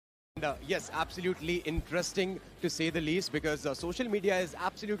Yes, absolutely interesting to say the least, because social media is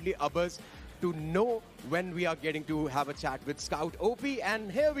absolutely a buzz to know when we are getting to have a chat with Scout OP,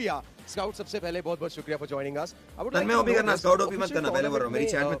 and here we are. Scout, सबसे पहले बहुत शुक्रिया for joining us. I would like to know करना, Scout OP मत करना, पहले बोल रहा हूँ,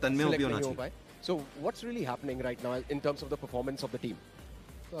 मेरी chat में तन्मय OP होना चाहिए. So what's really happening right now in terms of the performance of the team?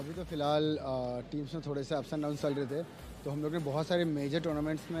 तो अभी तो फिलहाल टीम्स में थोड़े से अप्स एंड डाउन्स चल रहे थे, तो हम लोग ने बहुत सारे मेजर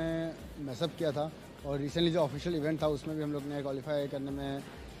टूर्नामेंट्स में मैसअप किया था, और रिसेंटली जो ऑफिशियल इवेंट था उसमें भी हम लोग ने क्वालिफाई करने में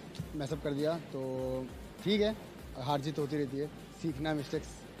मैसअप कर दिया. तो ठीक है, हार जीत होती रहती है, सीखना, मिस्टेक्स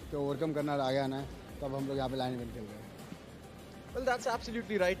को ओवरकम करना और आगे आना है. तो अब हम लोग यहाँ पे लाइन इवेंट खेल रहे हैं. Well, that's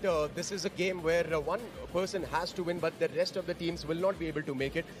absolutely right. This is a game where one person has to win, but the rest of the teams will not be able to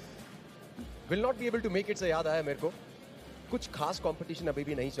make it. से याद आया मेरे को, कुछ खास कंपटीशन अभी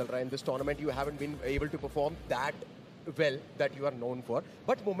भी नहीं चल रहा है. In this tournament you haven't been able to perform that well that you are known for,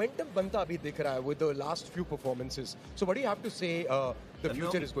 but momentum बनता अभी दिख रहा है with the last few performances. So what do you have to say the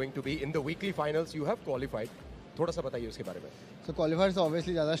future is going to be in the weekly finals? You have qualified. थोड़ा सा बताइए उसके बारे में. So क्वालिफायर से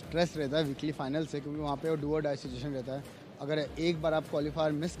ऑब्वियसली ज़्यादा स्ट्रेस रहता है वीकली फाइनल से, क्योंकि वहाँ पे डू और डाई सिचुएशन रहता है. अगर एक बार आप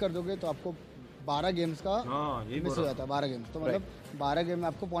क्वालिफायर मिस कर दोगे तो आपको 12 गेम्स का मिस हो जाता है. 12 गेम्स तो मतलब 12 गेम में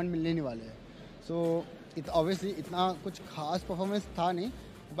आपको पॉइंट मिलने नहीं वाले हैं. सो ऑब्वियसली इतना कुछ खास परफॉर्मेंस था नहीं,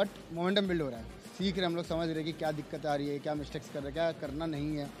 बट मोमेंटम बिल्ड हो रहा है. सीख रहे हम लोग, समझ रहे कि क्या दिक्कत आ रही है, क्या मिस्टेक्स कर रहे हैं, क्या करना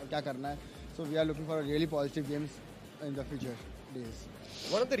नहीं है और क्या करना है. So we are looking for really positive games in the future days.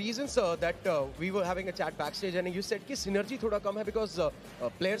 One of the reasons that we were having a chat backstage and you said कि synergy थोड़ा कम है because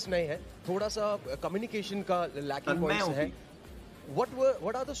players नए हैं, थोड़ा सा communication का lacking points है.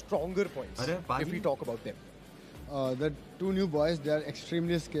 What are the stronger points if we talk about them? The two new boys, they are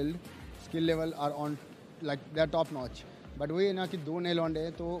extremely skilled. Skill level are on, like they are top notch. But वही है ना कि दो नए लौंडे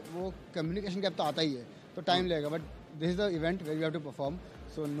हैं, तो वो कम्युनिकेशन गैप तो आता ही है, तो टाइम लगेगा. But this is the event where we have to perform,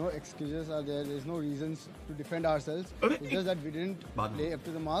 so no excuses are there, there is no reasons to defend ourselves. It's just that we didn't play up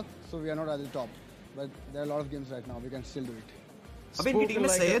to the mark, so we are not at the top, but there are lot of games right now, we can still do it. अबे इनकी team में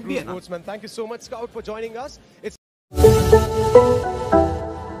सैयद भी है ना. Thank you so much, Scout, for joining us. It's